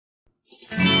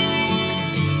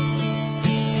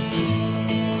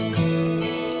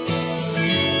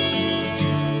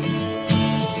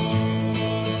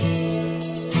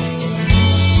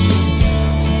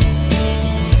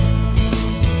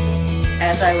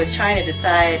As I was trying to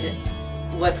decide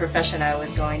what profession I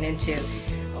was going into,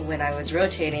 when I was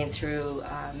rotating through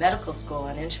medical school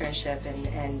and internship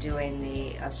and doing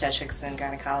the obstetrics and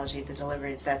gynecology, the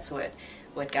deliveries, that's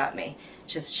what got me.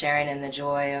 Just sharing in the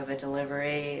joy of a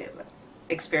delivery,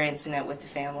 experiencing it with the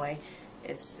family,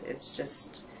 it's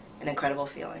just an incredible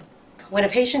feeling. When a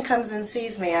patient comes and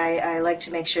sees me, I like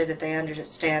to make sure that they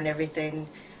understand everything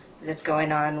that's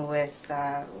going on with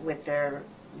their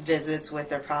visits, with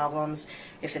their problems.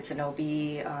 If it's an OB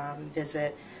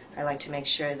visit, I like to make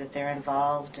sure that they're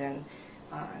involved and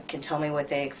can tell me what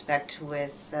they expect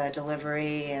with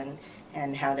delivery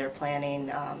and how they're planning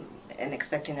and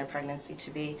expecting their pregnancy to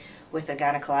be. With a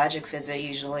gynecologic visit,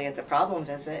 usually it's a problem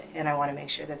visit, and I want to make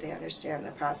sure that they understand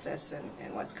the process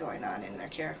and what's going on in their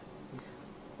care.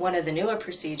 One of the newer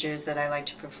procedures that I like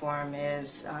to perform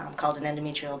is called an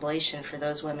endometrial ablation for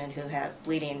those women who have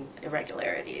bleeding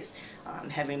irregularities,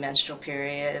 heavy menstrual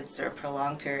periods or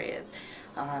prolonged periods.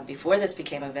 Before this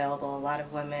became available, a lot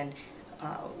of women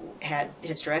had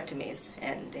hysterectomies,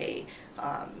 and they,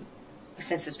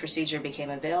 since this procedure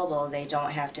became available, they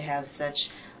don't have to have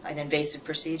such an invasive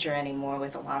procedure anymore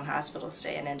with a long hospital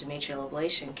stay. An endometrial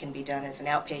ablation can be done as an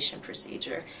outpatient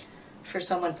procedure. For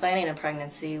someone planning a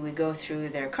pregnancy, we go through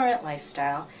their current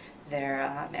lifestyle,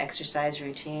 their exercise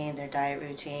routine, their diet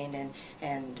routine,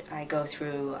 and I go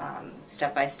through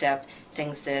step by step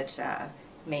things that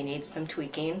may need some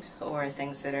tweaking or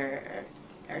things that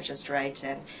are just right,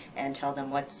 and tell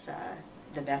them what's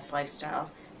the best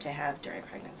lifestyle to have during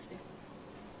pregnancy.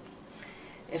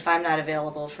 If I'm not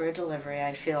available for a delivery,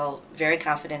 I feel very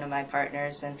confident in my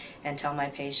partners and tell my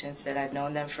patients that I've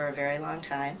known them for a very long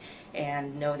time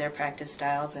and know their practice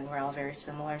styles, and we're all very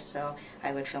similar, so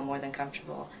I would feel more than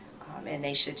comfortable, and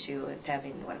they should too, with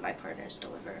having one of my partners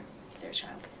deliver their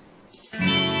child.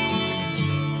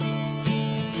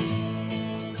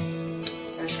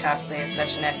 Copley is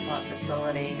such an excellent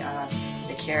facility.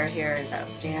 The care here is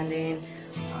outstanding.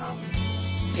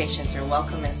 Patients are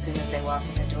welcome as soon as they walk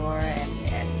in the door,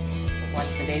 and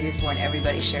once the baby is born,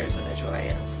 everybody shares in the joy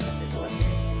of